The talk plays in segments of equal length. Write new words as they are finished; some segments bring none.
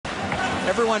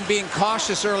everyone being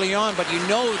cautious early on, but you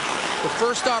know the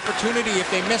first opportunity, if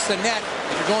they miss the net,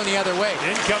 they're going the other way.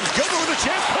 In comes Gilbert with a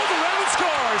chance, pulls around and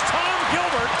scores. Tom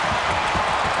Gilbert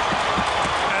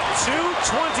at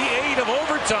 2:28 of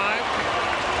overtime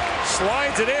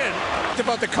slides it in.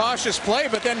 About the cautious play,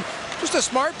 but then just a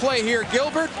smart play here.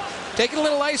 Gilbert taking a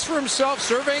little ice for himself,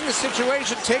 surveying the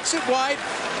situation, takes it wide,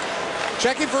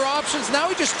 checking for options. Now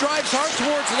he just drives hard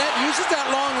towards the net, uses that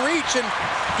long reach and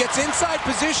gets inside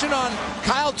position on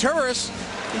Kyle Turris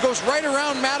and goes right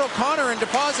around Matt O'Connor and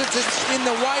deposits it in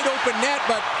the wide open net.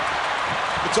 But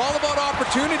it's all about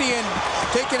opportunity and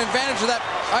taking advantage of that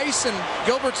ice, and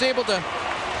Gilbert's able to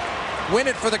win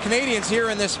it for the Canadiens here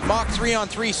in this mock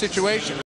 3-on-3 situation.